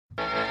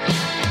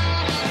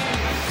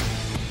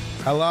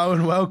Hello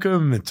and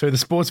welcome to the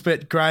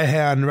Sportsbet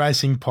Greyhound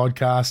Racing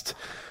Podcast.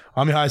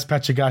 I'm your host,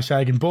 Paddy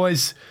Garschagen.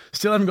 Boys,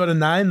 still haven't got a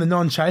name, the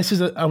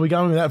non-chasers. Are we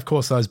going with that? Of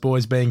course, those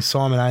boys being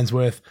Simon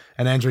Ainsworth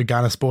and Andrew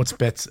Gunner,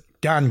 Sportsbet's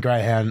Gun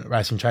Greyhound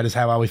Racing Traders.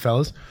 How are we,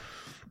 fellas?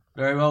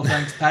 Very well,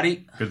 thanks,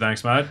 Paddy. Good,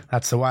 thanks, mate.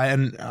 That's the way.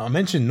 And I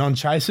mentioned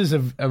non-chasers.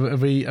 Are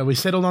we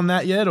settled on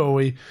that yet,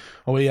 or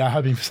are we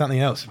hoping for something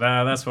else?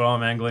 That's what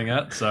I'm angling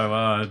at,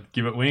 so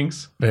give it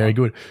wings. Very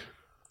good.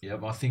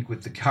 Yep, I think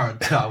with the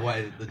current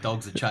way that the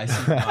dogs are chasing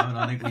at the moment,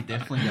 I think we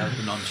definitely go with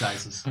the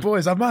non-chasers.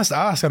 Boys, I must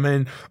ask, I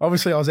mean,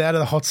 obviously I was out of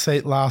the hot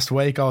seat last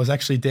week. I was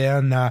actually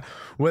down,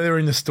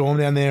 weathering the storm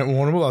down there at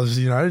Warrnambool. I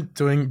was,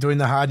 doing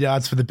the hard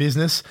yards for the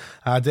business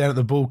down at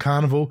the Bull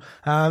Carnival.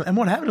 And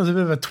what happened? It was a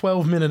bit of a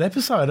 12-minute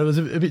episode. It was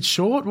a bit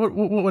short. What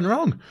went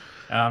wrong?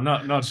 I'm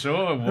not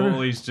sure.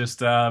 Wally's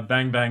just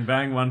bang, bang,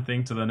 bang, one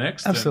thing to the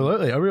next.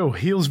 Absolutely. A real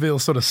Healesville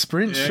sort of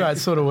sprint straight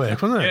sort of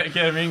work, wasn't it?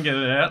 Get him in, get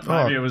it out.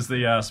 Maybe it was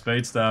the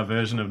Speedstar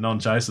version of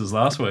non-chasers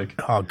last week.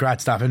 Oh,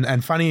 great stuff.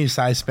 And funny you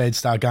say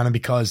Speedstar Gunner,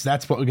 because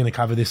that's what we're going to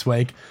cover this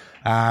week.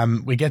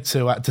 We get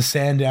to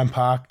Sandown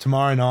Park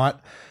tomorrow night,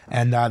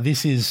 and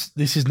this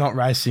is not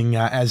racing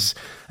as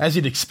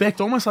you'd expect,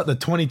 almost like the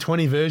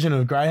 2020 version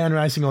of greyhound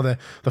racing, or the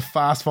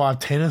Fast 5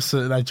 tennis.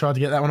 They tried to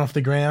get that one off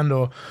the ground,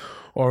 or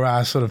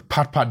sort of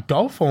putt-putt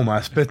golf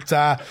almost. But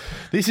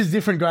this is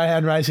different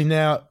greyhound racing.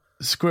 Now,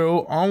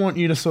 Squirrel, I want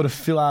you to sort of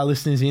fill our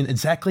listeners in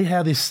exactly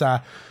how this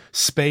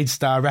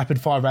Speedstar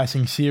Rapid Fire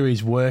Racing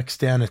Series works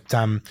down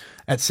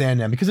at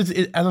Sandown, because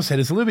as I said,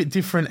 it's a little bit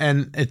different,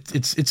 and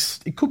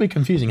it could be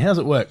confusing. How does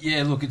it work?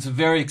 Yeah, look, it's a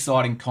very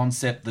exciting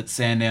concept that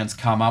Sandown's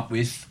come up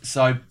with.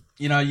 So,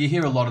 you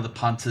hear a lot of the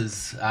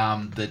punters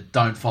that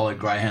don't follow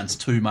greyhounds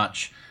too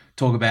much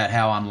talk about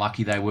how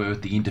unlucky they were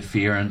with the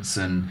interference,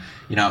 and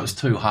it was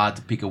too hard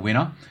to pick a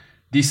winner.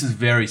 This is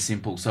very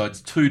simple. So it's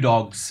two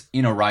dogs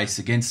in a race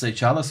against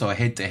each other, so a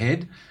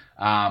head-to-head.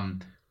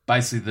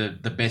 Basically,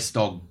 the best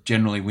dog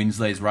generally wins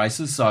these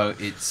races. So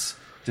it's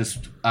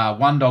just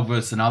one dog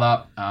versus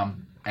another,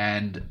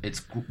 and it's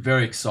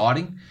very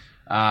exciting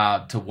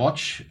to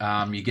watch.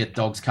 You get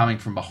dogs coming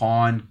from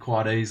behind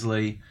quite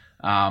easily,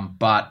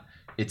 but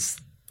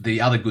the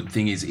other good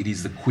thing is it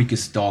is the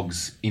quickest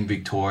dogs in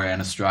Victoria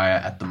and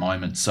Australia at the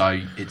moment.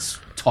 So it's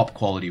top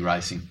quality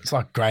racing. It's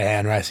like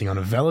greyhound racing on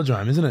a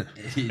velodrome, isn't it?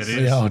 It is.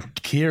 The old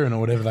Kieran or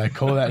whatever they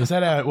call that. Is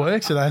that how it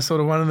works? Are they sort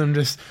of one of them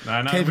just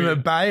keep him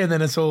at bay, and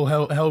then it's all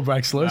hell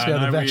breaks loose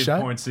down the back weird show?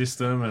 Point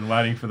system and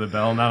waiting for the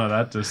bell. None of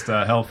that. Just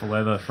hell for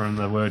leather from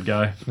the word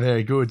go.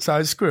 Very good.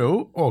 So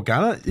Squirrel or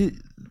Gunner,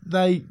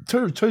 they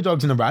two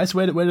dogs in the race.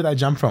 Where do they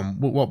jump from?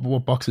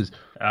 What boxes?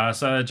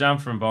 So they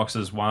jump from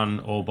boxes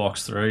 1 or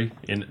box 3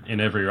 in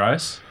every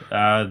race.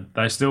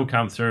 They still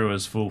come through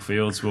as full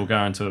fields. We'll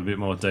go into a bit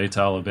more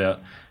detail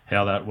about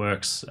how that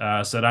works.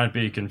 So don't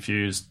be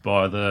confused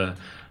by the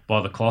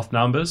cloth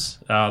numbers.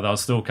 They'll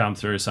still come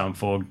through some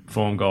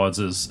form guides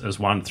as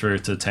 1 through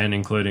to 10,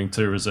 including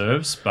 2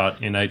 reserves.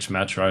 But in each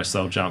match race,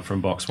 they'll jump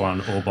from box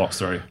 1 or box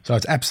 3. So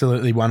it's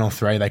absolutely 1 or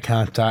 3. They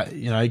can't,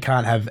 you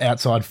can't have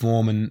outside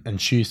form and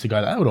choose to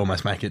go. That would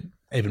almost make it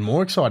even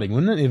more exciting,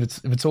 wouldn't it?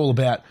 If it's all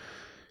about,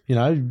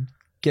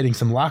 getting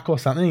some luck or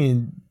something,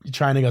 and your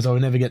trainer goes, "Oh,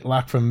 we never get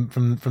luck from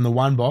the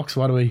 1 box.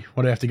 Why do we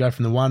have to go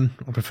from the 1?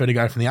 I prefer to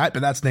go from the 8." But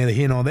that's neither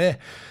here nor there.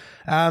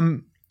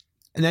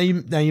 Now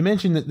you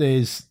mentioned that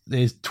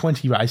there's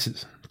 20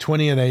 races,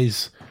 20 of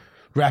these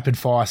rapid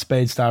fire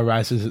Speedstar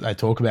races that they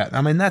talk about.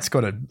 I mean, that's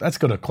got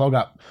to clog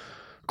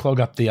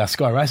up the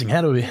Sky Racing.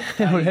 How are we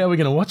going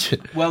to watch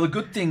it? Well, the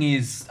good thing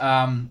is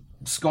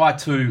Sky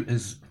 2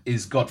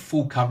 is got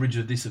full coverage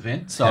of this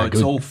event, so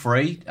it's all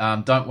free.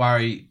 Don't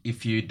worry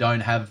if you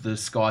don't have the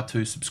Sky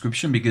 2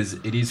 subscription, because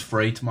it is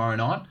free tomorrow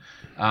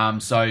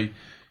night. So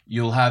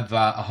you'll have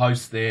a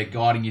host there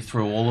guiding you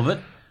through all of it.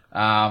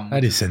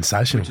 That is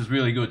sensational. Which is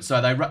really good.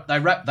 So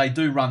they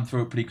do run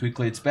through it pretty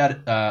quickly. It's about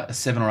a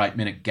 7 or 8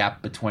 minute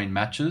gap between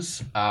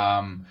matches.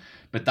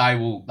 But they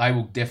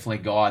will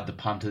definitely guide the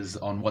punters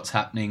on what's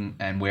happening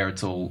and where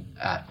it's all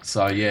at.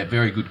 So, yeah,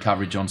 very good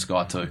coverage on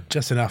Sky 2.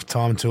 Just enough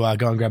time to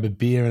go and grab a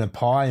beer and a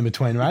pie in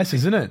between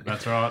races, isn't it?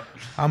 That's right.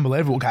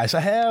 Unbelievable. Okay,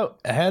 so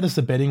how does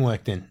the betting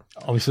work then?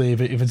 Obviously, if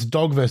it's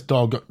dog versus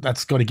dog,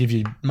 that's got to give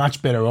you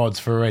much better odds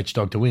for each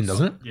dog to win,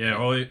 doesn't it? Yeah,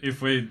 well,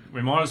 if we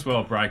might as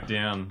well break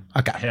down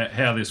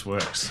how this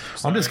works.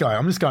 So, I'm just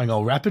going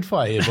all rapid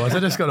fire here, boys. I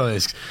just got all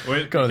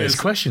these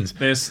questions.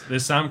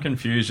 There's some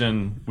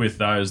confusion with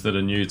those that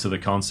are new to the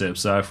concept.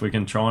 So if we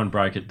can try and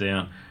break it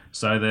down.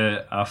 So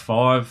there are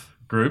 5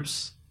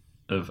 groups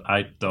of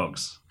 8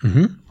 dogs,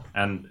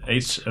 and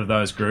each of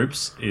those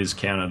groups is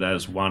counted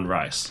as 1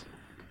 race.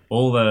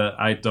 All the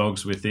 8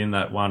 dogs within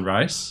that 1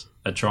 race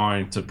are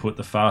trying to put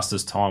the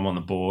fastest time on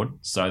the board,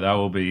 so they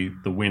will be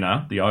the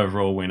winner, the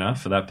overall winner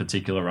for that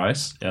particular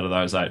race out of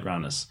those 8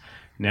 runners.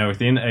 Now,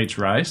 within each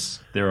race,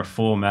 there are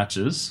 4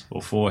 matches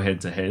or 4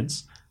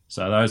 head-to-heads,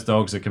 so those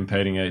dogs are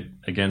competing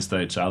against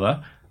each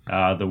other.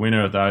 The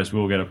winner of those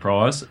will get a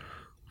prize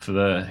for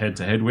the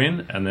head-to-head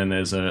win, and then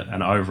there's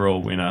an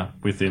overall winner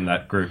within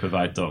that group of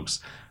 8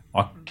 dogs.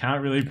 I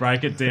can't really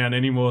break it down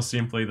any more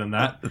simply than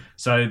that.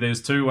 So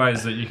there's two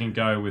ways that you can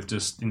go with,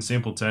 just in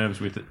simple terms,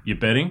 with your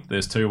betting.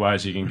 There's two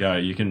ways you can go.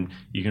 You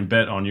can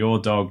bet on your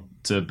dog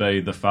to be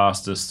the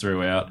fastest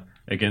throughout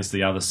against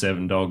the other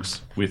 7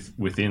 dogs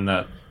within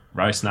that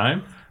race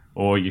name,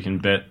 or you can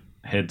bet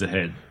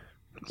head-to-head.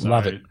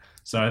 Love it.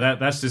 So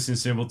that's just in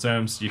simple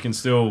terms. You can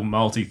still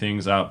multi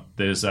things up.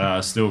 There's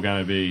still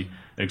going to be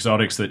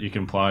exotics that you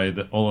can play.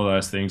 All of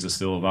those things are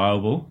still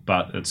available,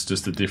 but it's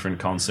just a different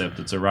concept.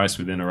 It's a race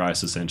within a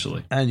race,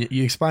 essentially. And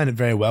you explained it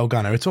very well,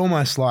 Gunner. It's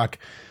almost like,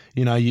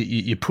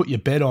 you put your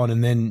bet on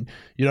and then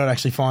you don't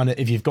actually find it.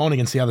 If you've gone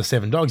against the other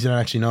 7 dogs, you don't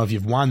actually know if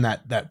you've won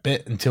that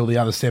bet until the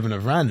other 7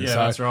 have run. Yeah, so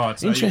that's right.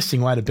 So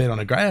interesting way to bet on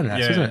a greyhound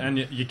race, isn't it? And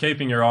you're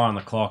keeping your eye on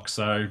the clock.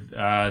 So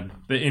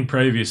in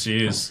previous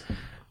years,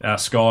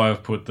 Sky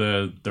have put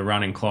the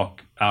running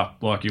clock up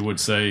like you would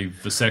see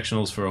for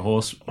sectionals for a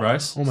horse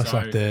race. Almost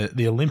like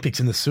the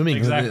Olympics in the swimming.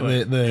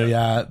 Exactly.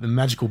 The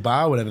magical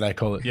bar, whatever they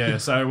call it. Yeah,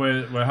 so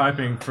we're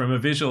hoping from a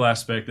visual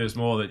aspect there's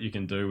more that you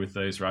can do with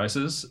these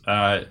races.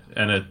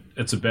 And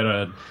it's a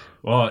better...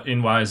 Well,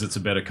 in ways, it's a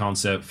better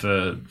concept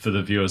for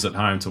the viewers at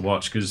home to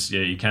watch because,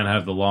 you can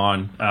have the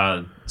line.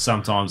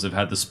 Sometimes they've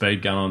had the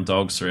speed gun on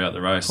dogs throughout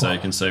the race so you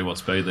can see what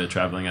speed they're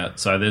travelling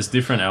at. So there's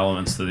different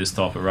elements to this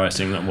type of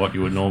racing than what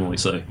you would normally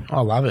see.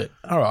 I love it.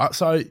 All right,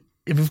 so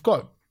if we've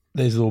got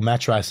these little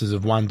match races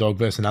of one dog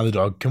versus another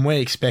dog, can we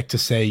expect to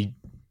see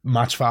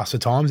much faster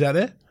times out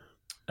there?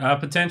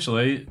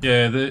 Potentially,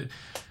 yeah.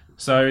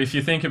 So if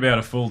you think about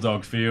a full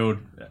dog field,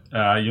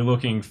 you're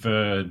looking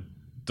for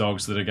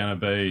dogs that are going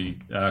to be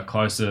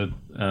closer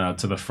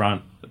to the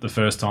front the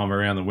first time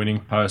around the winning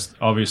post.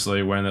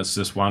 Obviously, when it's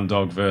just one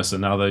dog versus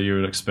another, you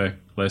would expect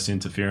less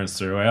interference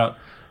throughout.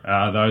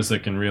 Those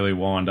that can really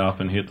wind up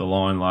and hit the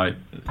line late,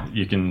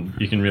 you can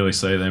really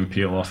see them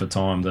peel off a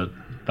time that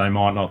they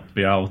might not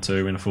be able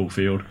to in a full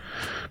field.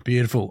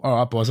 Beautiful. All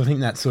right, boys. I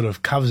think that sort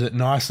of covers it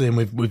nicely, and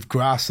we've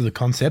grasped the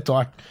concept.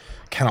 I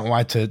cannot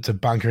wait to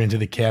bunker into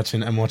the couch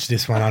and watch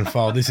this one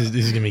unfold. This is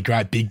going to be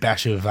great. Big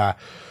bash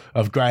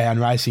of greyhound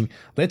racing.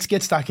 Let's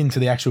get stuck into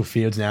the actual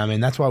fields now. I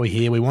mean, that's why we're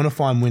here. We want to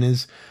find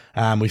winners.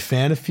 We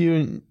found a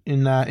few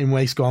in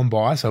weeks gone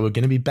by, so we're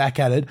going to be back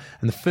at it.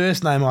 And the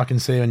first name I can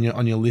see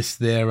on your list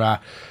there,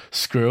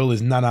 Squirrel,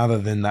 is none other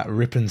than that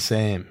Rippin'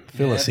 Sam.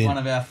 Fill us in. One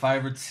of our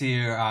favourites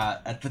here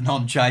at the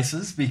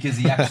non-chasers because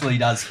he actually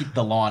does hit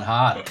the line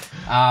hard.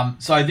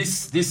 So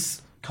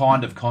this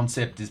kind of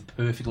concept is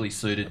perfectly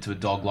suited to a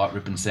dog like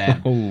Rippin'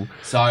 Sam. Ooh.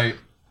 So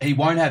he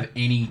won't have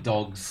any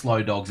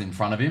slow dogs in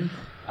front of him.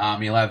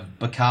 He'll have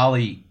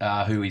Bakali,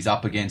 who he's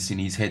up against in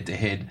his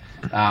head-to-head,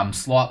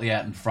 slightly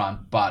out in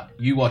front. But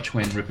you watch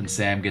when Rippin'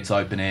 Sam gets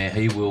open air,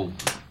 he will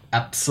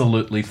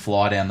absolutely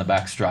fly down the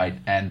back straight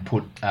and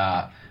put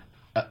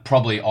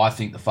probably, I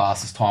think, the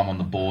fastest time on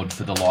the board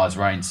for the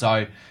Lizarine.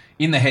 So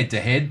in the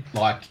head-to-head,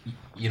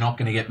 you're not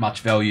going to get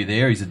much value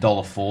there. He's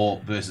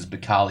 $1.04 versus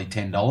Bakali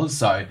 $10.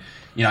 So,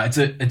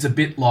 it's a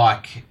bit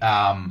like...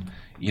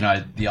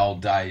 the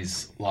old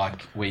days,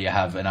 like where you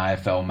have an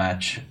AFL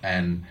match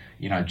and,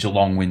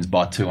 Geelong wins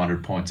by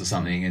 200 points or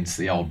something against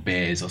the old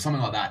Bears or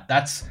something like that.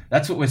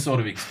 That's what we're sort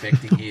of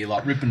expecting here,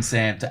 like Rippin'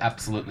 Sam to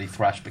absolutely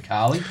thrash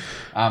Bakali,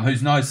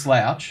 who's no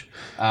slouch.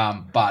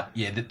 But,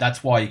 yeah,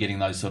 that's why you're getting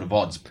those sort of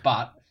odds.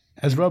 But...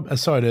 Has Rob,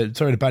 sorry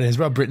to butt in, has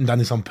Rob Britton done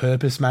this on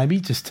purpose maybe,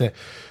 just to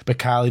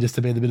Bakali, just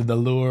to be a bit of the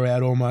lure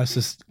out almost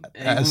as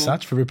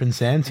such for Rippin'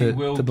 Sam to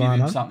blow him up? He will give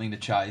him something to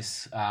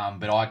chase,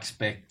 but I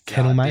expect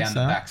down the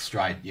back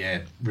straight,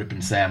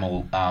 Rippin' Sam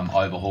will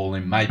overhaul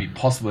him, maybe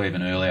possibly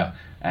even earlier,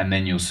 and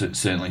then you'll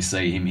certainly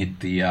see him hit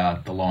the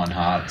line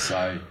hard.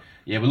 So,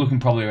 we're looking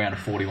probably around a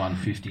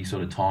 41.50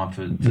 sort of time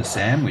for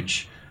Sam,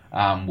 which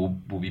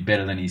will be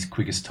better than his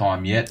quickest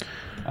time yet.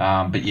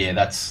 But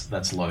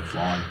that's low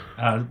flying.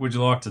 Would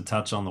you like to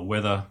touch on the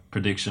weather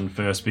prediction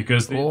first?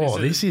 Because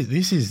this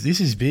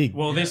is big.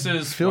 Well, this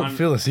is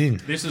fill us in.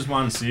 This is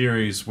one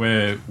series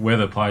where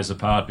weather plays a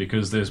part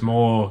because there's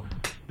more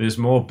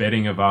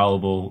betting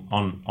available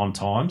on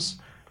times.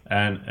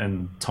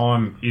 And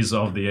time is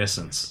of the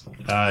essence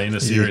in a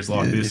series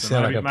like this. You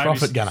sound like a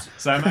profit gunner.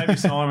 So maybe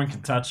Simon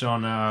can touch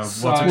on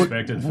what's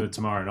expected for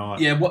tomorrow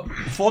night. Yeah,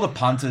 for the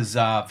punters,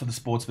 for the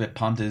Sportsbet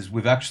punters,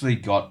 we've actually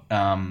got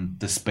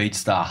the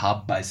Speedstar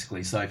Hub,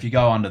 basically. So if you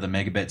go under the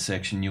Megabet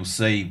section, you'll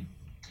see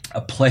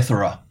a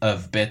plethora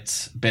of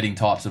betting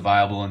types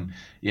available. And,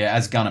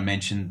 as Gunner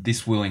mentioned,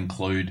 this will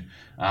include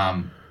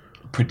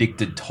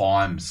predicted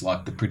times,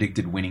 like the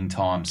predicted winning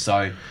times.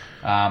 So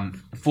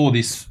for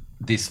this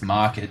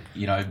market,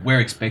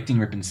 we're expecting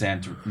Rippin' Sam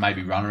to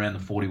maybe run around the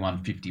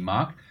 41.50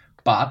 mark,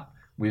 but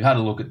we've had a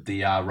look at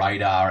the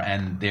radar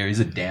and there is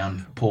a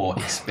downpour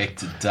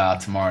expected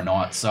tomorrow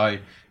night. So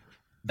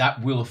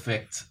that will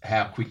affect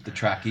how quick the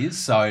track is.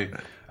 So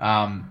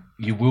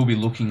you will be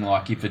looking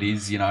like if it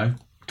is,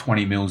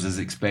 20 mils as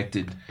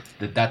expected,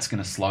 that's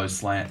going to slow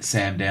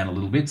Sam down a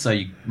little bit. So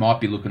you might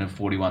be looking at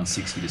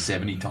 41.60 to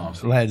 70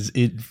 times. Lads,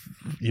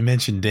 you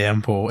mentioned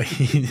downpour.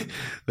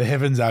 The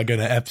heavens are going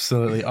to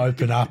absolutely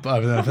open up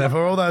over there.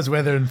 For all those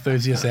weather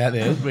enthusiasts out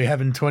there, we're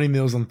having 20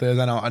 mils on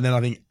Thursday night and then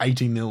I think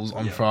 80 mils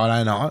on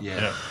Friday night.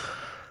 Yeah.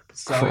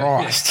 So,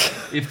 Christ.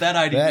 If that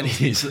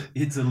 80 mils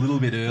hits a little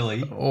bit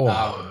early,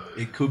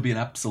 it could be an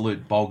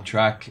absolute bog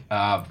track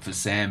for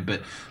Sam.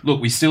 But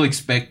look, we still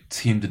expect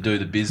him to do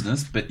the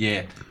business. But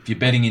yeah, if you're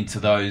betting into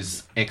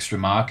those extra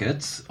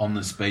markets on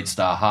the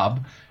Speedstar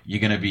Hub,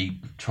 you're going to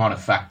be trying to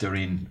factor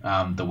in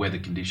the weather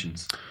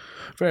conditions.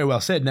 Very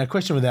well said. Now,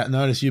 question without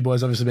notice, you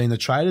boys obviously being the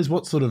traders,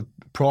 what sort of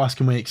price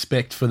can we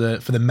expect for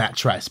the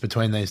match race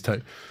between these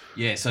two?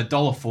 Yeah, so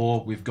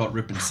 $1.04, we've got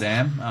Rip and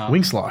Sam.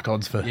 Winx-like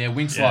odds for... Yeah,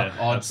 Winx-like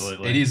odds.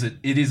 Absolutely.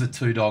 It is a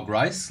two-dog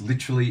race,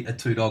 literally a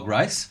two-dog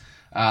race.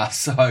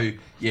 So,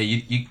 yeah,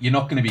 you're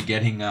not going to be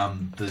getting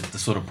the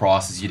sort of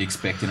prices you'd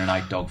expect in an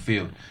 8-dog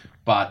field.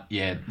 But,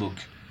 yeah, look,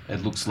 it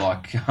looks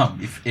like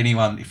if any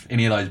of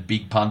those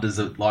big punters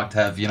that like to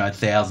have,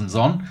 thousands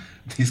on,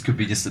 this could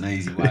be just an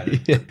easy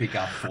way to pick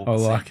up 4%. I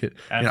like it.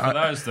 And for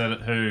those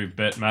who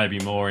bet maybe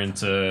more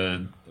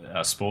into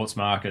sports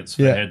markets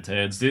for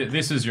head-to-heads,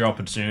 this is your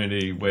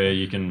opportunity where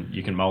you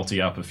can multi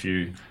up a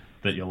few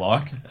that you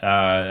like,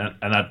 and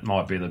that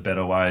might be the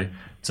better way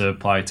to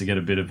play to get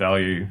a bit of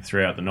value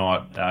throughout the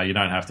night. You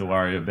don't have to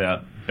worry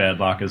about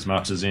bad luck as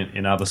much as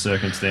in other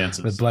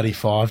circumstances. The bloody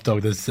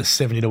 5-dog, the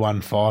 70-1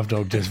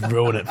 5-dog just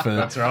ruined it for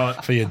That's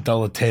right. for your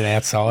 $1.10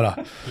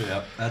 outsider.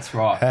 Yeah, that's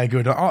right. How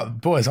good.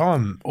 Boys,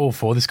 I'm all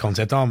for this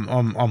concept.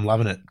 I'm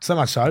loving it. So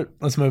much so,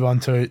 let's move on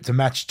to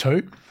match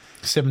 2.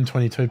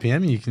 7:22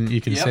 p.m. You can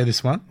see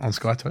this one on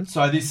Sky 2.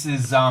 So this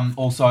is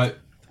also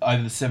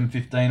over the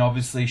 7:15.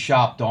 Obviously,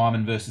 Sharp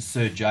Diamond versus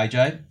Sir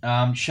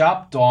JJ.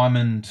 Sharp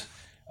Diamond,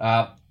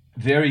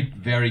 very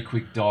very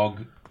quick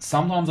dog.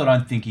 Sometimes I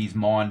don't think his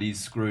mind is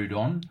screwed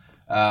on,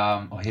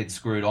 or head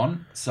screwed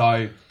on.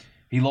 So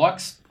he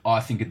likes,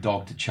 I think, a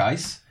dog to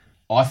chase.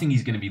 I think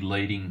he's going to be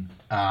leading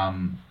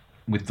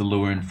with the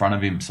lure in front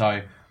of him.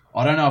 So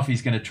I don't know if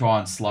he's going to try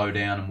and slow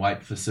down and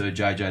wait for Sir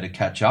JJ to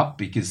catch up,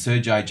 because Sir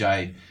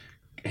JJ,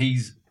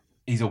 he's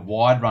a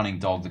wide running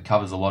dog that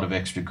covers a lot of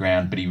extra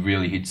ground, but he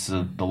really hits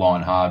the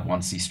line hard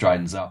once he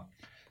straightens up.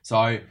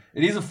 So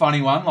it is a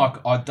funny one.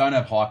 Like, I don't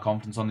have high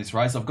confidence on this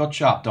race. I've got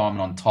Sharp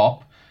Diamond on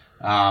top.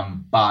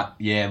 But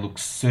yeah, look,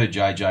 Sir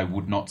JJ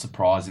would not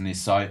surprise in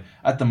this. So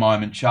at the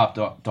moment, Sharp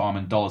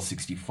Diamond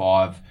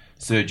 $1.65,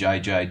 Sir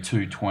JJ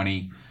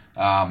 $2.20.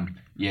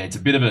 Yeah, it's a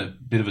bit of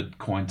a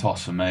coin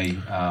toss for me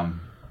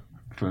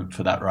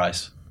for that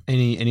race.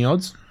 Any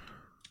odds?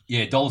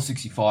 Yeah,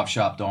 $1.65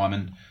 Sharp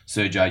Diamond,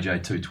 Sir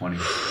JJ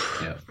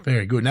 $2.20. Yeah,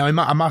 very good. Now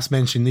I must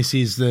mention this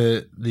is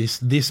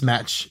this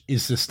match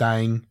is the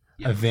staying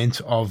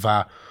event of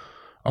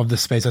the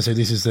space. I said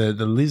this is the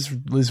Liz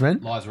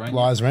Wren. Yeah,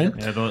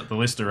 the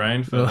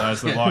Listerine for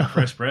those that like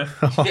fresh breath.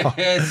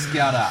 Yes,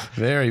 Gunner.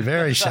 Very,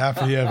 very sharp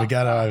for you over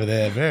Gunner over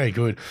there. Very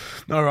good.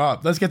 All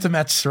right, let's get to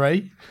match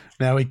 3.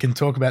 Now we can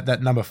talk about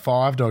that number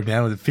 5 dog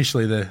now.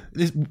 Officially,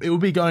 it will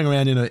be going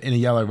around in a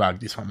yellow rug,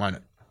 this one, won't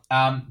it?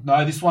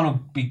 No, this one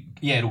will be,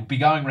 it'll be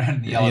going around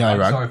in the yellow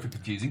rug. Sorry for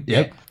confusing.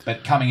 Yep. Yeah,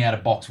 but coming out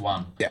of box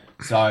 1. Yeah.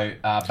 So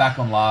back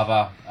on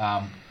lava,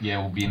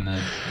 we'll be in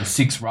the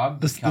 6 rug.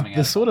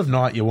 The sort of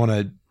night you want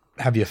to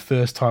have your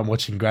first time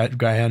watching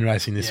greyhound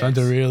racing, this one,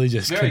 to really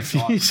just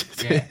confuse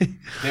it. Yeah,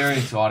 very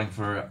exciting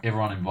for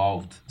everyone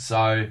involved.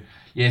 So,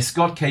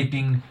 Scott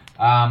keeping,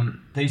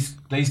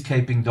 these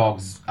keeping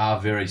dogs are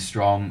very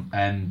strong,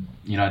 and,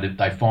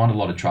 they find a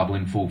lot of trouble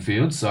in full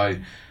field. So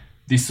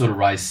this sort of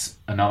race,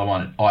 another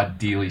one,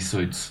 ideally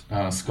suits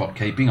Scott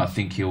keeping. I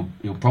think he'll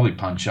probably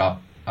punch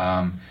up,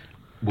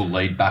 will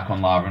lead back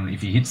on lava, and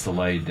if he hits the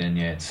lead, then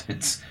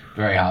it's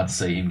very hard to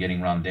see him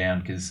getting run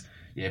down, because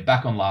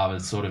back on lava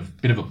is sort of a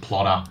bit of a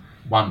plotter,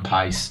 one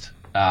paced.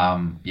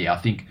 I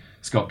think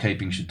Scott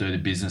keeping should do the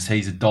business.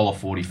 He's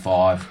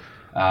 $1.45,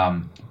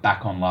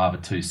 back on lava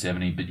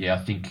 $2.70. But I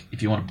think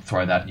if you want to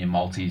throw that in your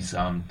multis,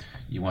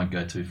 you won't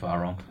go too far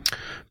wrong.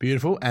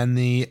 Beautiful. And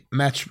the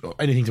match,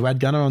 anything to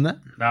add, Gunner, on that?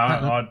 No,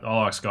 I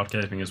like Scott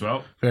keeping as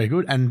well. Very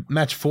good. And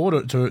match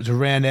 4 to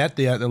round out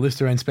the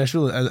Listerine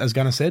special, as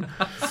Gunner said.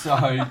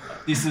 So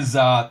this is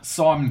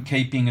Simon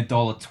keeping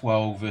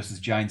 $1.12 versus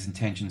Jane's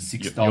Intention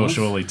 $6. You're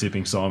surely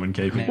tipping Simon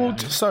keeping. Well,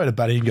 sorry to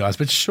butt in, guys,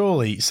 but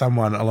surely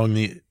someone along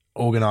the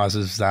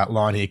organisers'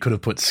 line here could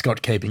have put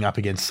Scott keeping up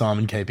against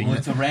Simon keeping. Well,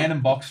 it's a random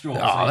box draw.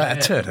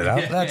 That turned it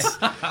up.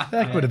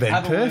 That would have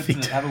been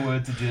perfect. Have a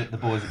word to the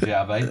boys at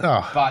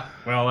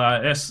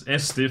GRB.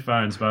 S Stiff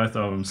owns both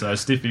of them, so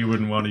Stiffy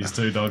wouldn't want his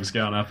 2 dogs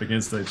going up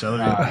against each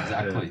other.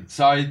 Exactly. Yeah.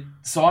 So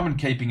Simon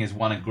keeping has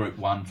won a Group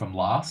 1 from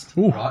last,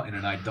 right, in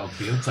an 8-dog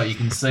field. So you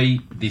can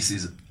see this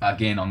is,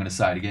 again, I'm going to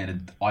say it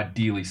again,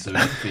 ideally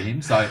suited for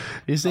him. So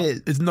is there?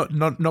 It's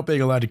not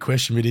being a loaded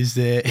question, but is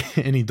there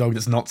any dog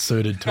that's not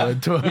suited to a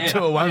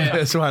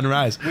 1-versus-1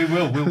 race? We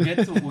will. We'll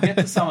get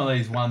to some of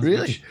these ones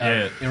really? Which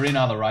are in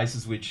other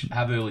races which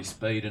have early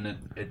speed, and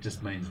it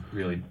just means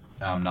really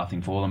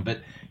nothing for them. But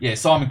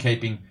Simon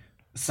keeping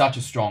such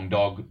a strong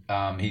dog.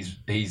 He's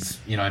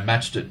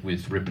matched it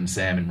with Rip and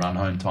Sam in run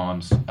home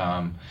times.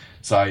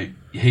 So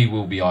he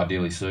will be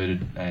ideally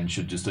suited and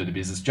should just do the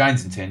business.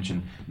 Jane's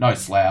Intention, no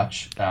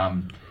slouch.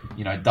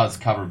 Does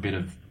cover a bit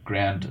of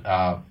ground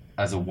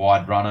as a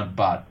wide runner,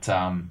 but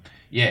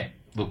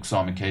look,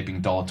 Simon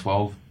Keeping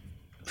 $1.12.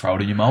 Throw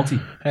it in your multi.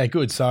 Hey,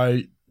 good. So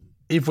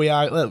if we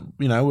are,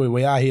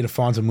 we are here to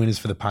find some winners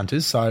for the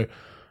punters. So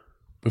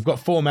we've got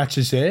 4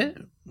 matches there.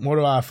 What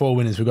are our 4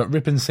 winners? We've got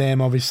Rip and Sam,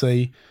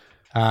 obviously.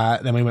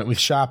 Then we went with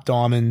Sharp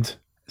Diamond,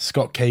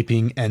 Scott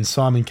Keeping, and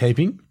Simon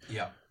Keeping.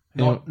 Yeah.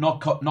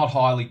 Not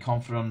highly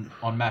confident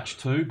on match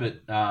 2,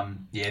 but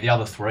the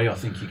other 3 I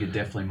think you could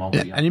definitely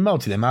multi. Yeah, and you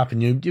multi them up,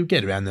 and you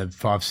get around the $5,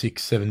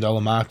 $6,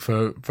 $7 mark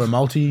for a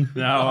multi.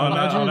 No,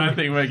 I don't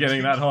think we're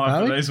getting that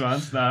high for these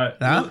ones. No,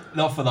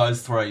 not for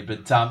those 3.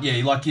 But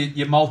like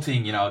you're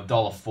multing,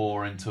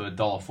 $1.04 into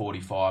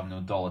 $1.45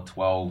 and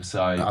 $1.12.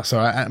 So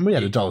sorry, we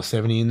had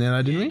 $1.70 in there,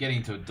 though, didn't we?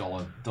 Getting to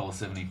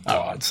 $1.75.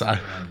 All right, so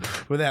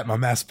without my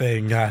maths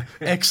being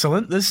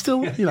excellent, there's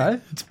still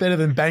it's better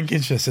than bank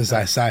interest, as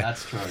they say.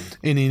 That's true.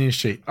 In the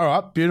industry. All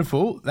right,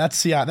 beautiful.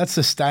 That's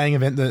the staying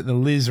event, the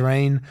Liz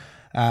Reen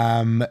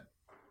event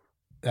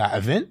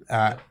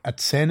at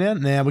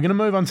Sandown. Now we're going to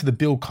move on to the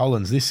Bill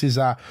Collins. This is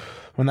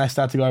when they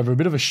start to go over a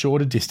bit of a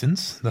shorter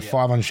distance, the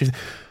 500.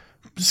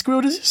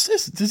 Squirrel, does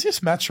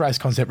this match race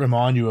concept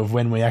remind you of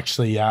when we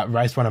actually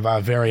raced one of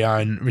our very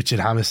own Richard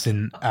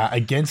Hummerston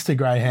against a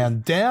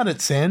greyhound down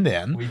at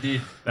Sandown? We did.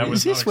 That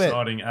was not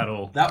exciting at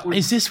all.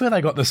 Is this where they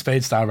got the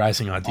Speedstar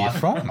racing idea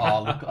from?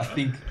 Look, I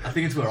think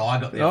it's where I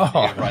got the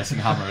idea of racing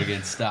Hummer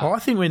against. I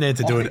think we need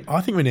to do it.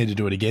 I think we need to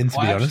do it again. To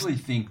be honest, I actually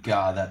think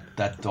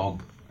that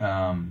dog.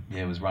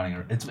 Was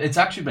running. It's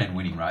actually been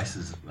winning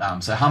races.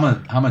 So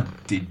Hummer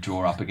did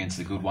draw up against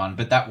a good one,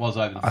 but that was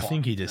over the. I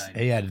think he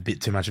had a bit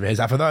too much of a heads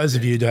up. For those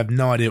of you who have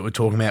no idea what we're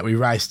talking about, we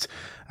raced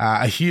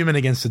a human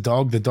against a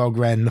dog. The dog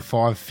ran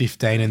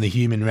 5:15, and the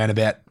human ran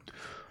about.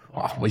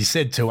 He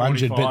said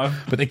 200,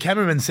 but the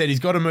cameraman said he's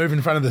got to move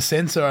in front of the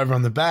sensor over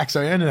on the back,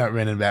 so he ended up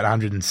running about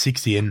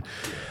 160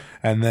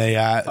 and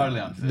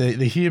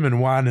the human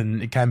won,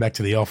 and it came back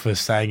to the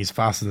office saying he's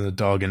faster than the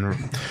dog and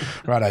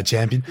righto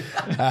champion.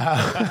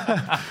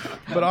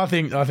 But I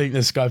think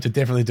there's scope to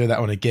definitely do that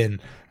one again.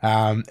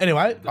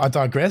 Anyway, I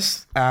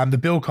digress. The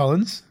Bill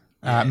Collins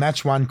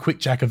match 1, Quick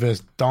Jagger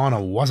versus Dinah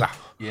Wazza.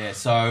 Yeah,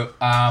 so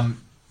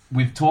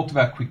we've talked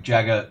about Quick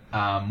Jagger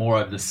more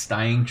over the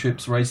staying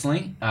trips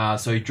recently.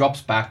 So he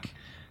drops back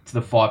to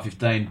the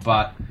 5:15,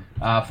 but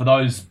for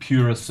those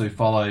purists who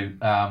follow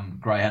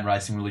greyhound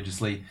racing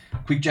religiously,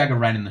 Quick Jagger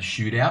ran in the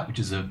shootout, which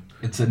is a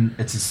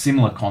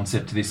similar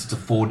concept to this. It's a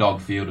 4-dog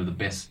field of the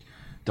best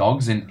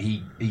dogs, and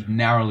he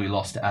narrowly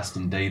lost to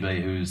Aston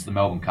DB, who's the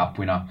Melbourne Cup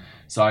winner.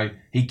 So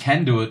he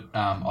can do it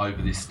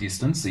over this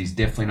distance. He's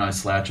definitely no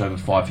slouch over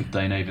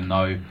 5:15, even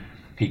though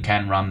he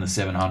can run the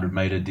 700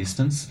 metre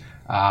distance.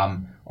 I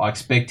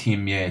expect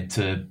him,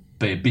 to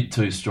be a bit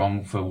too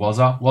strong for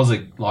Wazza.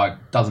 Wazza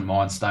doesn't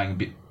mind staying a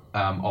bit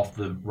off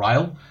the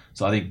rail,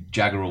 so I think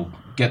Jagger will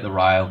get the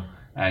rail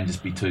and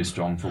just be too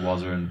strong for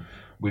Wazza. And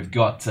we've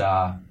got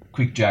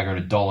Quick Jagger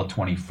at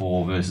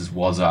 $1.24 versus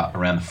Wazza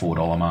around the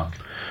 $4 mark.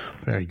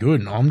 Very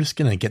good. I'm just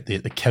going to get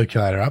the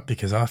calculator up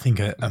because I think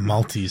a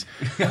multi's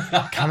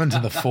coming to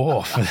the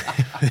fore for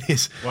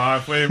this. Well,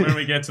 when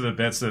we get to the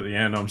bets at the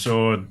end, I'm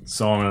sure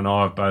Simon and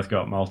I have both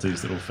got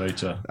multis that'll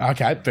feature.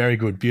 Okay, very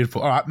good.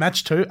 Beautiful. All right,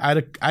 match 2,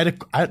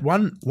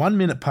 1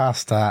 minute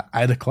past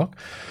 8 o'clock.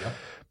 Yep.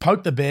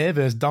 Poke the Bear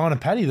versus Dinah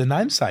Paddy, the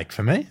namesake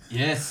for me.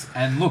 Yes,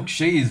 and look,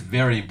 she is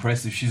very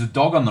impressive. She's a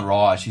dog on the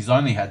rise. She's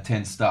only had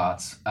 10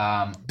 starts.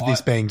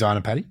 This being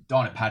Dinah Paddy?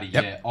 Dinah Paddy,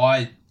 yep.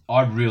 Yeah.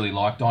 I really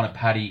like Dinah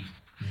Paddy,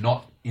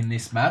 not in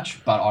this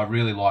match, but I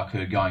really like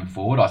her going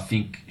forward. I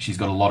think she's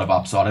got a lot of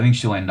upside. I think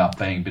she'll end up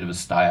being a bit of a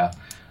stayer,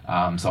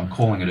 so I'm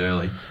calling it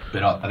early.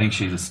 But I think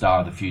she's a star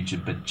of the future.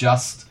 But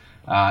just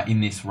in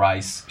this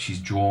race, she's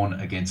drawn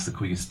against the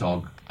quickest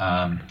dog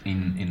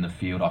in the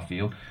field, I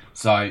feel.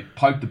 So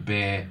Poke the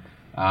Bear,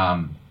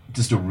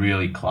 just a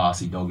really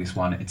classy dog, this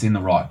one. It's in the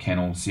right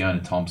kennel. Siona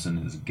Thompson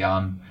is a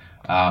gun.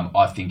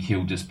 I think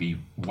he'll just be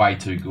way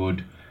too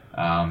good.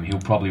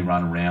 He'll probably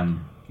run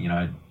around,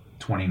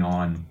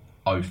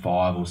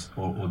 29.05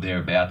 or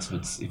thereabouts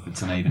if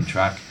it's an even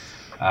track.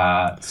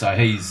 So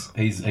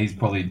he's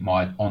probably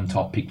my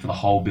on-top pick for the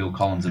whole Bill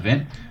Collins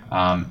event,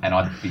 and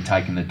I'd be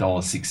taking the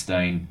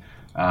 $1.16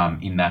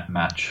 in that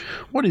match.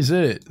 What is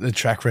the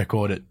track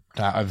record at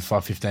over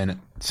 5:15 at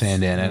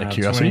Sandown, out of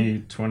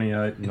curiosity?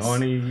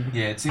 28.90.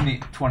 Yeah, it's in the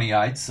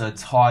 28, so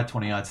it's high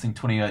 28. I think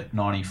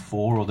 28.94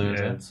 or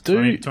thereabouts.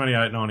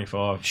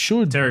 28.95.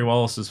 Should Terry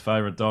Wallace's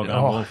favourite dog,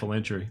 unlawful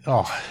entry.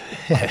 Oh,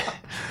 yeah.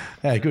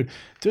 Yeah, good.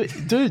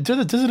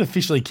 Does it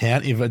officially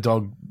count if a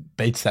dog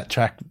beats that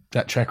track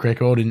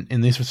record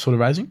in this sort of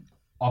racing?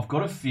 I've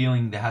got a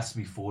feeling there has to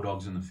be 4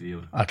 dogs in the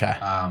field. Okay.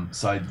 I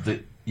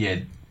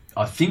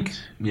think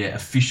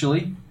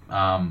officially.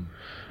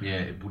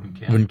 It wouldn't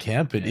count. Wouldn't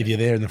count, but if you're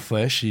there in the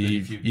flesh,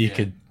 you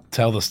could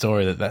tell the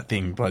story that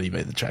thing bloody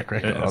beat the track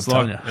record. It's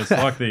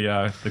like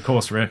the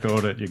course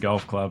record at your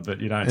golf club,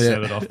 but you don't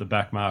set it off the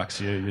back marks.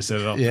 You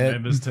set it off the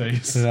members'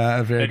 tees.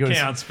 Very good. It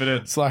counts, but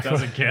it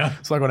doesn't count.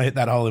 It's like when I hit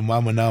that hole in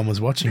one when no one was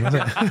watching,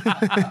 wasn't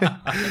it?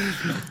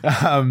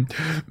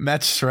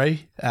 Match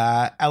 3,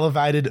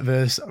 Elevated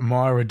versus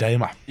My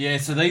Redeemer. Yeah,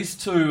 so these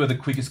two are the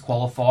quickest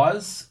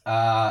qualifiers.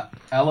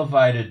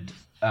 Elevated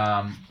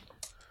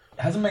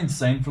hasn't been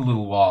seen for a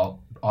little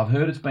while. I've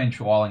heard it's been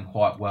trialling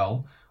quite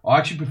well. I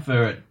actually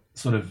prefer it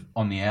sort of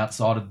on the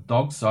outside of the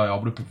dog, so I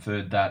would have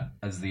preferred that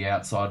as the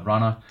outside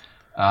runner.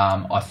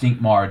 I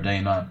think My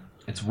Redeemer,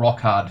 it's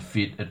rock hard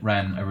fit. It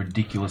ran a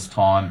ridiculous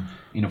time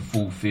in a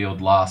full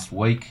field last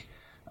week.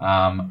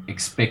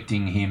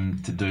 Expecting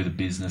him to do the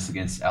business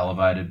against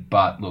Elevated.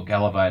 But look,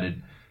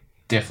 Elevated,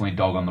 definitely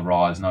dog on the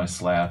rise, no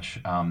slouch.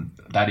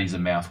 That is a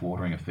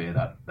mouth-watering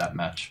affair, that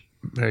match.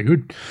 Very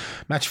good.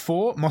 Match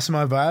 4,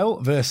 Mossimo Vale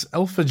versus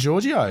Alpha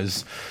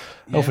Giorgio's.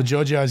 Yeah. Alpha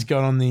Giorgio's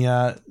got on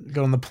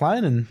the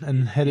plane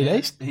and headed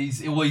east.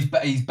 He's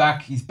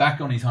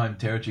back on his home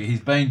territory.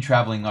 He's been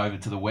travelling over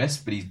to the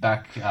west, but he's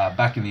back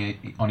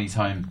on his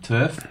home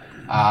turf.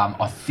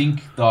 I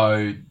think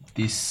though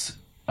this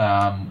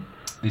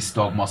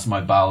dog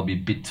Mossimo Vale will be a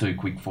bit too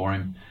quick for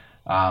him.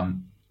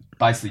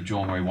 Basically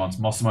drawn where he wants.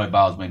 Mossimo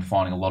Vale's been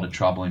finding a lot of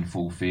trouble in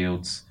full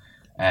fields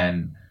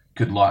and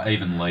could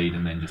even lead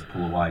and then just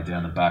pull away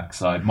down the back.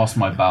 So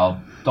Mossimo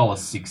Vale,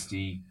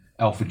 $1.60,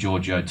 Alpha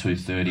Giorgio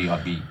 $2.30.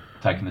 I'd be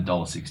taking the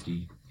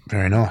 $1.60.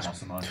 Very nice.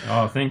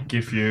 I think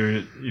if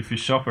you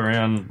shop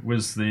around,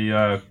 was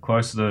the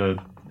closer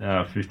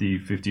to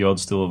 50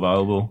 odds still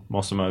available,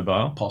 Mossimo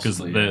Vale?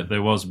 Possibly, because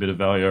there was a bit of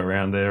value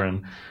around there,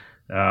 and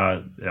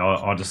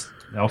I just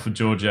Alpha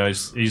Giorgio,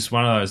 he's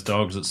one of those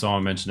dogs that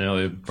Simon mentioned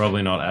earlier,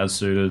 probably not as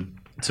suited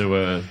to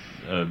a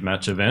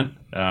match event.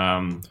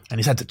 And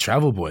he's had to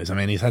travel, boys. I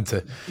mean, he's had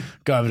to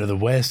go over to the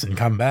west and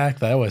come back.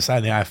 They always say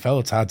in the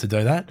AFL it's hard to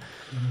do that.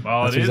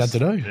 Well, that's what he's had to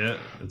do. Yeah,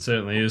 it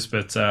certainly is.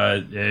 But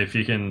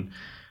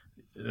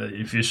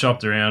if you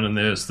shopped around and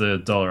there's the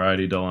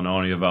 $1.80,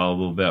 $1.90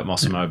 available about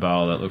Mossimo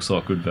Vale, that looks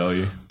like good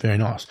value. Very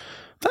nice.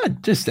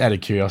 Just out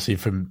of curiosity,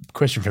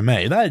 question from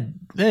me,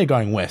 they're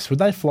going west. Would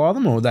they fly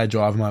them or would they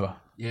drive them over?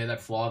 Yeah, they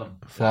fly them.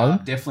 Them?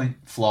 Definitely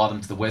fly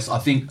them to the west. I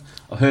think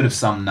I've heard of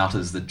some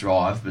nutters that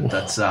drive, but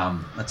that's a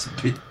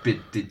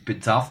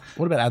bit tough.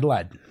 What about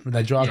Adelaide? Would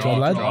they drive to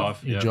Adelaide?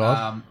 You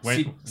drive.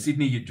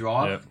 Sydney, you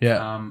drive.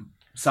 Yeah.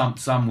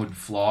 Some would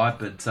fly,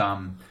 but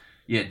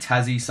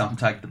Tassie, some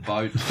take the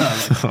boat,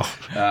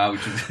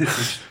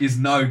 which is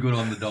no good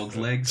on the dog's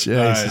legs.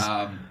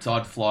 So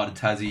I'd fly to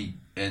Tassie.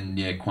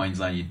 And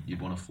Queensland, you'd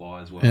want to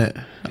fly as well.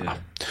 Yeah.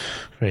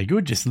 Very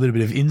good. Just a little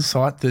bit of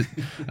insight that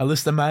a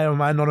listener may or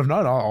may not have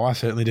known. I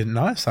certainly didn't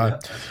know. So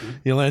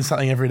you learn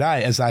something every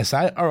day, as they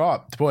say. All right,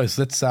 boys,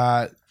 let's.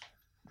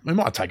 We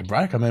might take a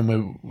break. I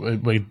mean,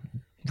 we're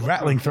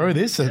rattling through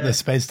this, the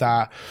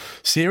Speedstar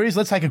series.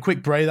 Let's take a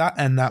quick breather,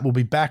 and we'll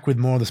be back with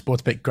more of the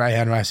Sportsbet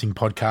Greyhound Racing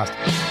podcast.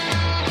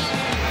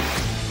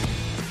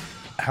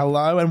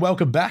 Hello and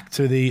welcome back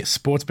to the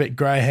Sportsbet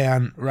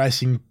Greyhound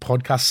Racing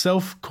podcast.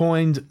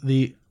 Self-coined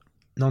the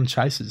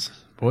non-chasers,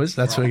 boys.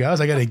 That's where it goes.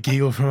 I got a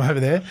giggle from over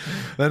there.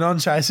 The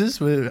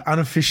non-chasers. We're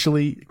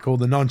unofficially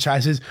called the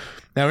non-chasers.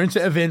 Now we're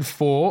into event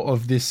 4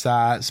 of this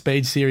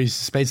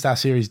Speedstar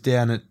series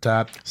down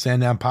at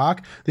Sandown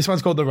Park. This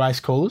one's called the Race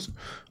Callers.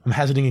 I'm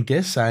hazarding a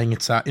guess, saying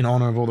it's in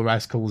honour of all the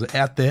race callers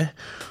out there,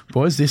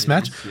 boys. This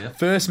match,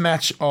 first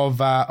match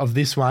of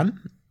this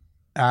one.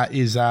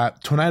 Is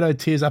Tornado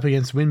Tears up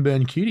against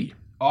Winburn Cutie.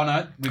 Oh,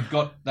 no, we've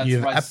got...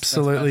 You've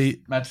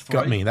absolutely match 3.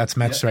 Got me. That's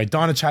match 3.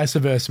 Dinah Chaser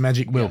versus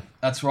Magic Will.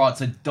 That's right.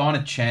 So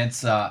Dinah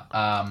Chaser,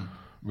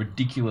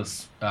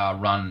 ridiculous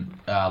run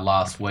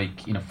last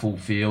week in a full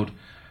field.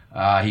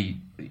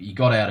 He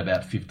got out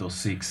about 5th or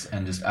 6th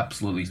and just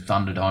absolutely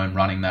thundered home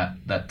running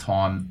that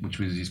time, which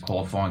was his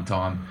qualifying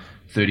time,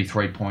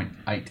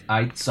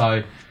 33.88.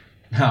 So...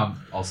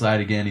 I'll say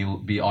it again. He'll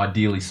be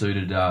ideally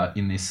suited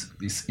in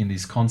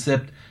this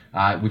concept.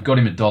 We've got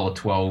him at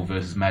 $1.12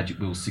 versus Magic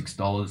Will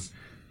 $6.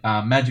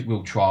 Magic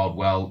Will trialled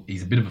well.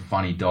 He's a bit of a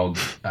funny dog.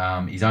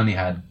 He's only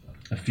had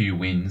a few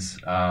wins.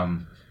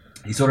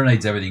 He sort of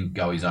needs everything to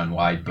go his own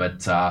way.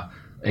 But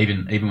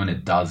even when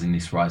it does in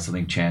this race, I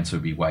think chance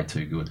would be way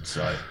too good.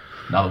 So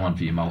another one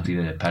for your multi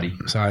there, Paddy.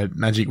 So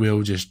Magic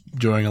Will just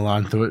drawing a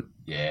line through it.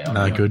 Yeah,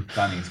 no good.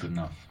 Don't think it's good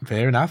enough.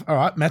 Fair enough. All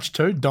right, match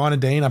 2, Dinah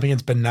Dean up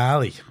against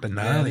Benali.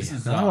 This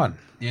is another one.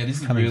 Yeah,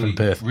 this is coming from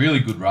Perth. Really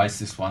good race,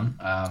 this one.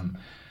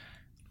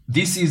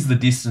 This is the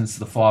distance,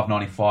 the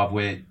 595,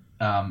 where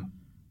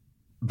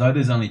though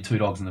there's only 2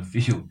 dogs in the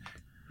field,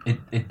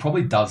 it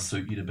probably does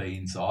suit you to be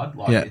inside.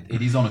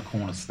 It is on a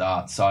corner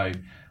start. So,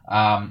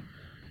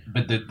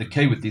 but the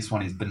key with this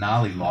one is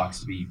Benali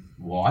likes to be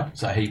wide,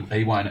 so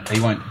he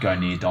won't go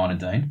near Dinah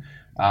Dean.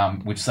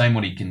 We've seen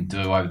what he can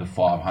do over the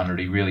 500.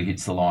 He really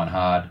hits the line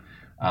hard.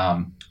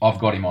 I've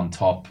got him on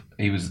top.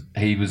 He was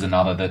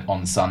another that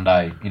on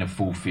Sunday in a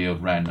full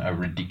field ran a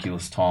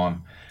ridiculous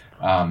time,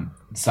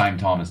 same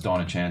time as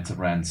Dinah Chancellor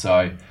ran.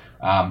 So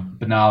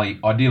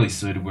Benali, ideally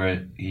suited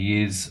where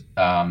he is.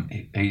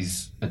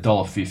 He's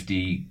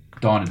 $1.50.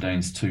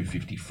 Dynadene's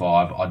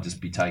 $2.55. I'd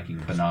just be taking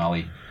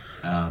Benali,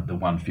 the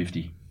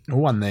 $1.50. Who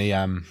won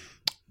the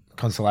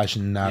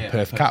Consolation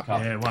Perth Cup?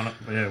 Yeah,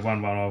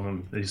 won one of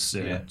them. He's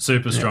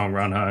super strong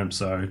run home.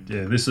 So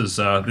this looks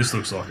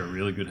like a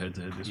really good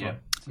head-to-head. This one.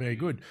 Very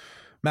good.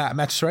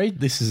 Match 3.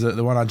 This is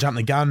the one I jumped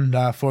the gun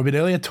for a bit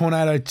earlier.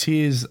 Tornado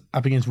Tears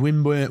up against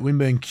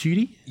Winburn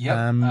Cutie.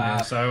 Yep.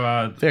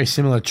 Very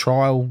similar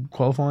trial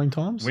qualifying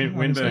times.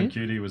 Winburn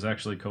Cutie was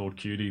actually called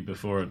Cutie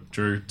before it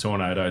drew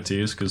Tornado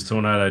Tears, because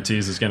Tornado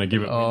Tears is going to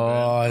give it.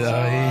 I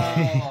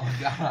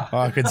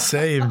could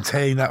see him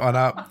teeing that one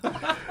up.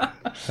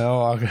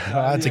 I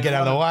had to get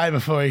out of the way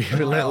before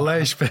he let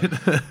loose, but.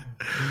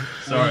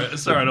 Sorry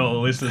to all the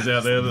listeners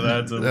out there that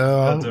had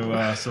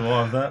to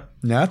survive that.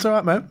 No, it's all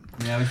right, mate.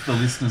 Now, if the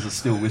listeners are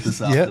still with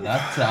us after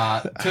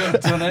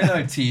that,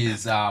 Tornado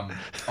Tears,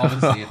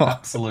 obviously an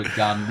absolute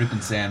gun. Rip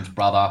and Sam's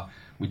brother.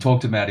 We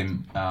talked about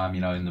him,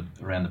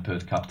 around the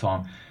Perth Cup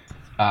time.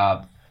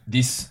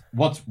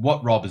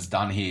 What Rob has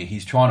done here,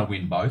 he's trying to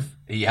win both.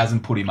 He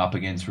hasn't put him up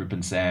against Rip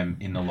and Sam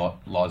in the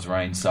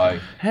Lizarine. So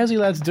how's he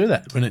allowed to do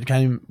that when it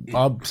came?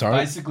 Sorry,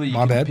 basically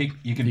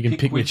you can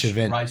pick which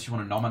event race you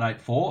want to nominate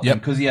for. Yep.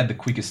 And because he had the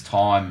quickest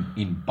time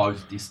in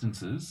both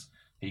distances,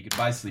 he could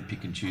basically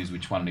pick and choose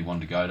which one he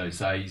wanted to go to.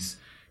 So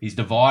he's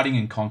dividing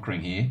and conquering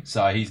here.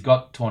 So he's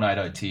got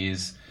Tornado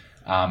Tears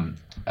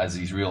as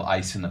his real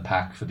ace in the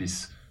pack for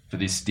this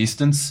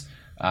distance,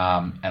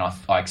 and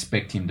I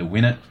expect him to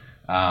win it.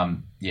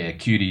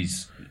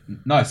 Cutie's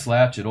no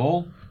slouch at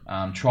all.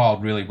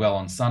 Trialled really well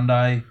on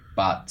Sunday,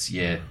 but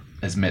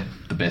has met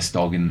the best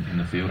dog in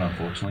the field,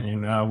 unfortunately.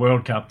 In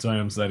World Cup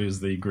terms, that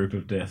is the group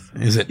of death.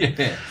 Is it?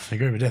 Yeah. The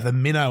group of death. The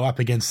minnow up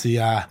against the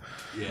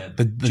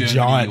Germany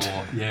giant.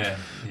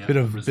 Bit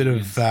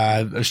of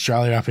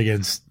Australia up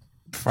against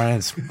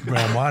France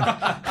round one.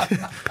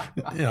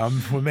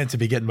 We're meant to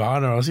be getting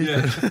behind our Aussies.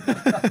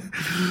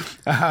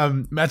 Yeah.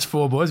 Match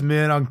 4, boys.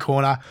 Man on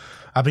corner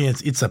up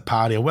against It's a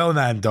Party, a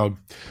well-named dog,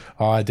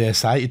 I dare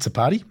say. It's a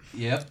Party.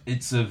 Yep,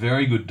 it's a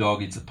very good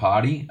dog. It's a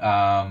Party.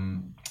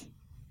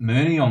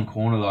 Mooney on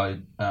corner, though,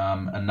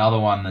 another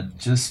one that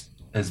just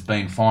has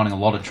been finding a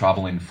lot of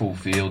trouble in full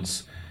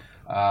fields.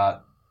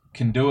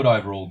 Can do it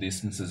over all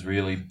distances,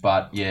 really.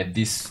 But,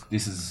 this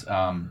is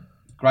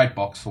great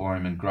box for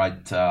him and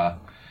great,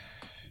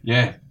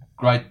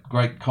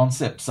 great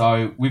concept.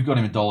 So we've got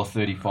him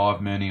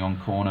 $1.35, Mooney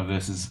on corner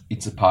versus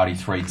It's a Party,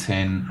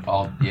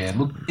 $3.10.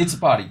 Look, It's a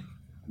Party,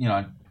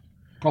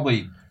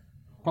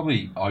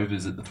 probably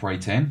overs at the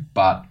 310,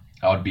 but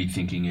I'd be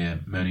thinking,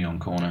 Mooney on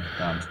corner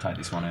to take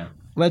this one out.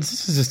 Lads,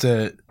 this is just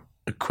a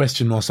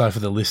question more so for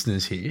the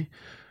listeners here.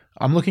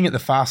 I'm looking at the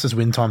fastest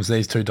win times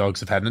these two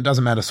dogs have had, and it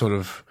doesn't matter sort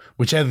of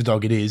whichever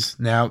dog it is.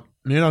 Now,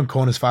 Moon on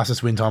Corner's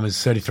fastest win time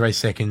is 33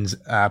 seconds,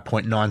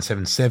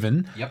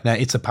 0.977. Yep. Now,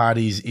 It's a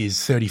Party's is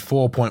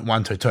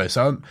 34.122.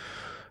 So,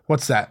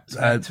 what's that?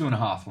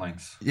 2.5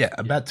 lengths. Yeah,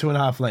 about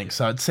 2.5 lengths.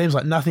 So, it seems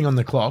like nothing on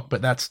the clock,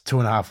 but that's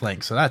 2.5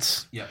 lengths. So,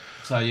 that's... Yep.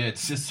 So,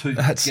 it's just who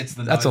gets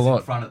the nose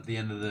in front at the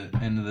end of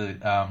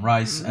the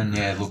race. And,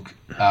 look,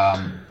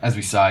 as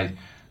we say,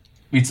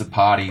 It's a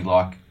Party,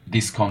 like...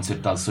 This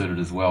concept does suit it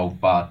as well,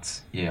 but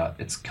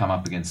it's come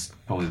up against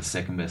probably the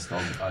second best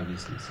dog over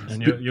this distance.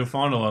 And you'll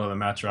find a lot of the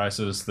match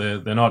races, they're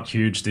not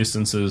huge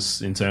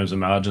distances in terms of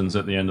margins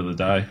at the end of the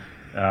day.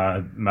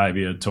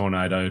 Maybe a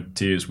Tornado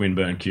Tears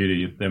Winburn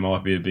Cutie, there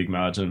might be a big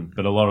margin,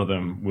 but a lot of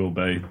them will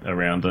be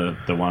around the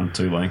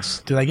 1-2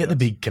 lengths. Do they get the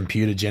big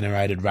computer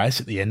generated race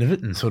at the end of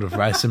it and sort of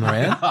race them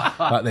around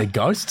like they're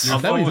ghosts?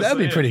 That'd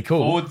be pretty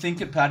cool. Forward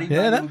thinker, Paddy.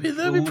 Yeah,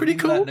 that'd be pretty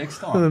cool. Next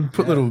time.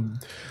 Put little.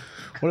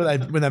 What do they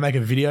when they make a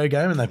video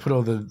game and they put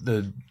all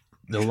the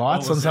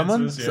lights on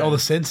someone, all the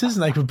sensors,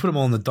 and they could put them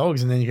all on the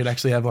dogs, and then you could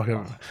actually have like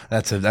a.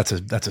 That's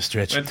a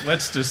stretch.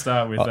 Let's just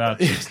start with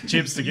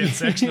chips to get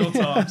sectional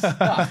times.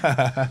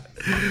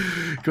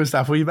 Good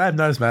stuff. Well, you may have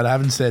noticed, mate, I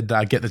haven't said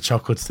get the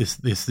chocolates this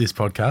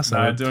podcast.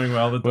 So no, doing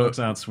well. The dogs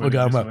aren't swimming.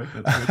 We're going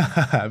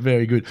well.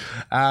 Very good,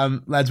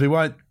 lads. We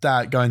won't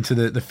go into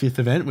the fifth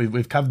event.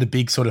 We've covered the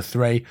big sort of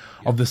three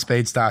of the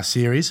Speedstar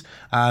series,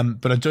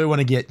 but I do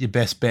want to get your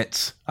best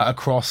bets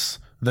across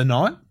the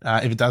night.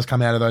 If it does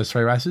come out of those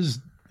three races,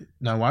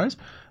 no worries.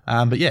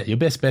 But your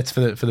best bets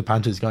for the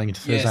punters going into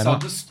Thursday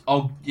night.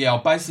 I'll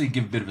basically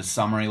give a bit of a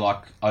summary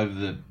like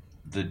over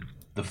the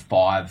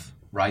 5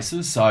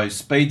 races. So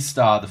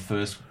Speedstar, the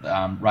first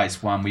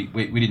race one, we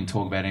didn't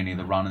talk about any of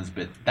the runners,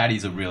 but that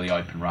is a really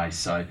open race.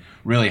 So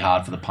really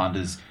hard for the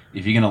punters.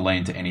 If you're going to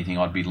lean to anything,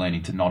 I'd be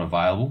leaning to not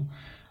available.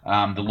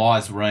 The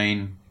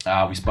Lizarine,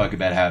 we spoke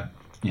about how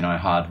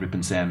hard Rip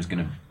and Sam is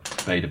going to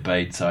be to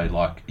beat, so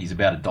like he's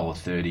about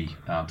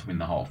 $1.30 to win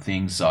the whole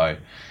thing. So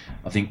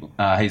I think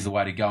he's the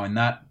way to go in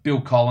that. Bill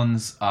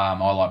Collins, I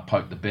like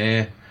Poke the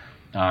Bear.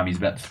 He's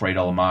about the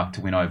 $3 mark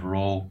to win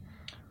overall.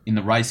 In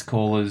the race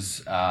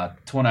callers,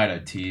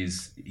 Tornado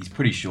Tears, he's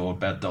pretty short,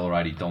 about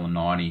 $1.80,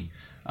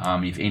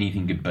 $1.90. If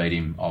anything could beat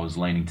him, I was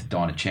leaning to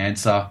Dinah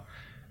Chancer.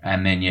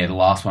 And then the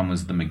last one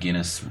was the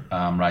McGuinness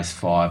race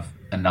 5.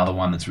 another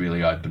one that's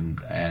really open,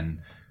 and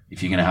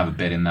if you're going to have a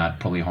bet in that,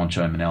 probably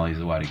Honcho Manelli is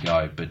the way to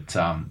go. But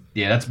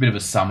that's a bit of a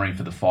summary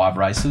for the 5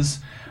 races.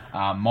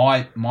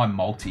 My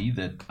multi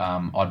that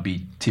I'd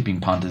be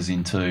tipping punters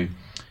into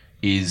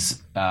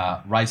is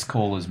Race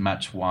Callers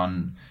Match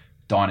 1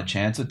 Dinah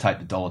Chancer. Take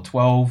the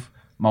 $1.12.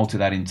 Multi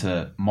that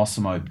into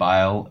Mossimo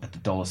Bale at the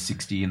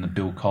 $1.60 in the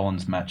Bill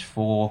Collins Match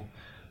 4.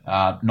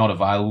 Not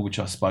available, which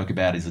I spoke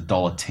about, is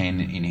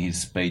 $1.10 in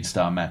his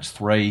Speedstar Match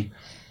 3.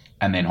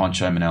 And then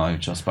Honcho Manelli,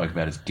 which I spoke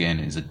about again,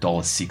 is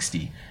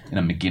 $1.60 in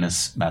a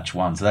McGuinness Match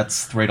 1. So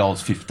that's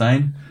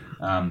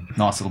 $3.15.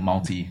 Nice little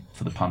multi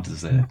for the punters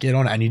there. Get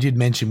on it. And you did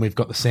mention we've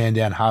got the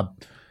Sandown Hub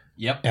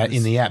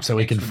in the app, so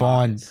we can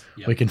find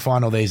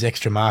all these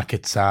extra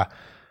markets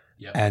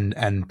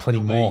and plenty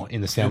more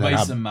in the Sandown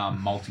Hub. There'll be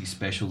some multi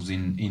specials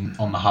in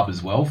on the Hub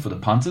as well for the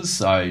punters.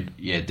 So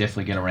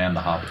definitely get around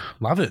the Hub.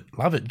 Love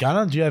it.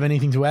 Gunner, do you have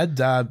anything to add?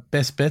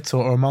 Best bets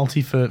or a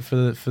multi for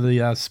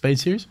the Speed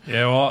Series?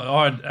 Yeah, well,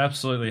 I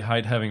absolutely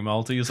hate having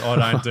multis.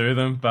 I don't do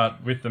them,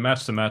 but with the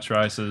match-to-match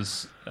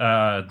races,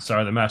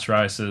 the match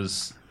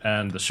races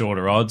and the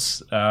shorter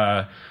odds,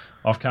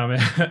 I've come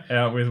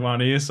out with one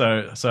here,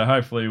 so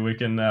hopefully we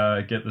can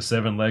get the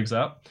 7 legs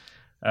up.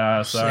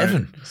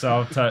 7?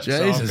 So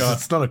Jesus,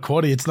 it's not a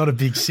quaddie, it's not a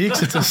big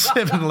 6, it's a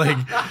 7-leg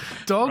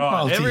dog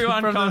multi.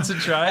 Everyone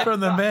concentrate. From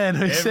the man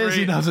who says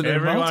he doesn't do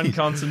multi. Everyone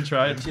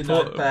concentrate.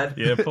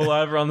 Pull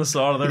over on the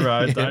side of the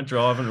road. Don't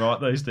drive and write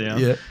these down.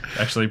 Yeah.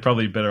 Actually,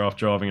 probably better off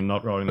driving and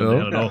not writing them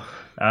down at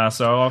all.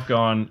 So I've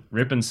gone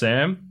Rip and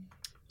Sam,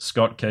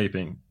 Scott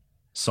keeping,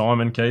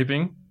 Simon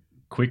keeping,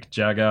 Quick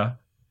Jagger,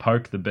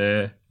 Poke the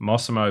Bear,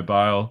 Mossimo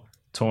Bale,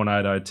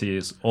 Tornado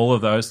Tears. All of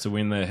those to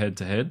win their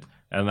head-to-head.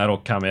 And that'll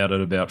come out at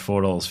about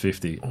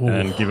 $4.50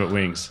 and give it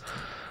wings.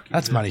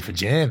 That's money for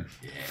jam.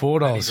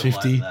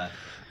 $4.50.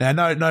 Now,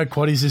 no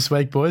quaddies this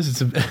week, boys.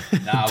 It's a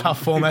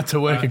tough format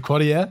to work a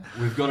quaddie out.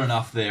 We've got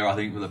enough there, I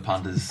think, for the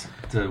punters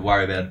to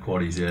worry about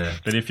quaddies. Yeah.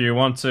 But if you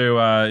want to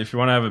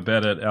have a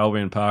bet at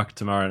Albion Park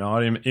tomorrow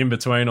night, in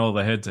between all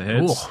the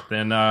head-to-heads,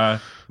 then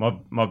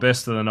my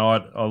best of the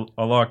night,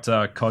 I liked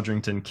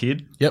Codrington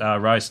Kid.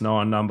 Yep. Race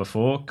 9, number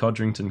 4,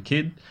 Codrington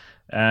Kid.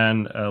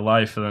 And a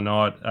lay for the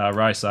night,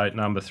 race 8,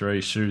 number 3,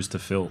 Shoes to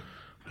Fill.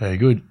 Very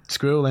good.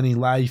 Squirrel, any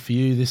lay for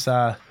you this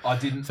I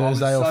didn't.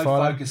 Thursday I was or so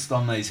Friday? focused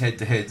on these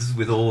head-to-heads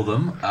with all of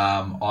them.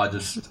 I'll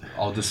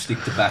just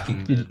stick to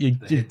backing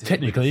the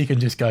technically, you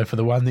can just go for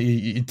the one that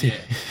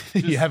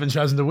you haven't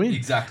chosen to win.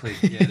 Exactly.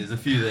 Yeah, there's a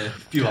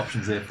few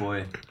options there for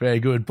you.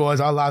 Very good. Boys,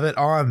 I love it.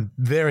 I'm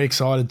very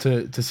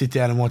excited to sit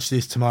down and watch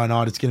this tomorrow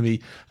night. It's going to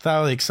be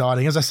thoroughly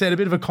exciting. As I said, a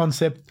bit of a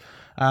concept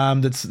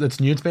that's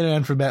new. It's been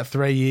around for about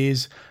 3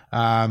 years.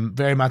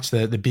 Very much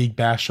the big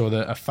bash or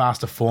a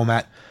faster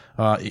format,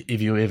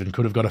 if you even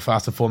could have got a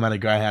faster format of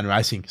greyhound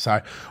racing. So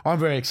I'm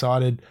very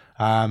excited.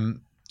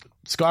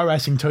 Sky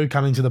Racing 2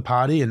 coming to the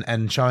party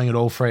and showing it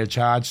all free of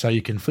charge, so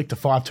you can flick to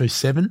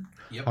 527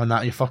 on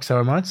your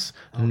Foxtel remotes,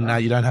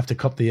 and you don't have to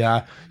cop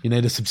the you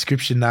need a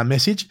subscription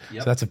message.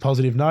 So that's a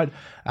positive note.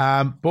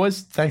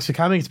 Boys, thanks for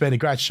coming. It's been a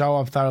great show.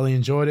 I've thoroughly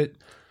enjoyed it.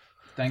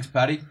 Thanks,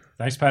 Paddy.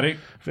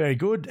 Very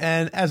good.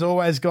 And as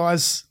always,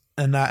 guys,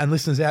 and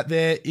listeners out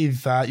there,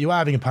 if you are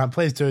having a punt,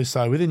 please do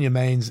so within your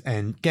means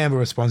and gamble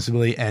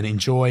responsibly and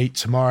enjoy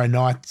tomorrow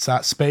night's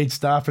Speed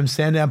Star from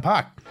Sandown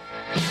Park.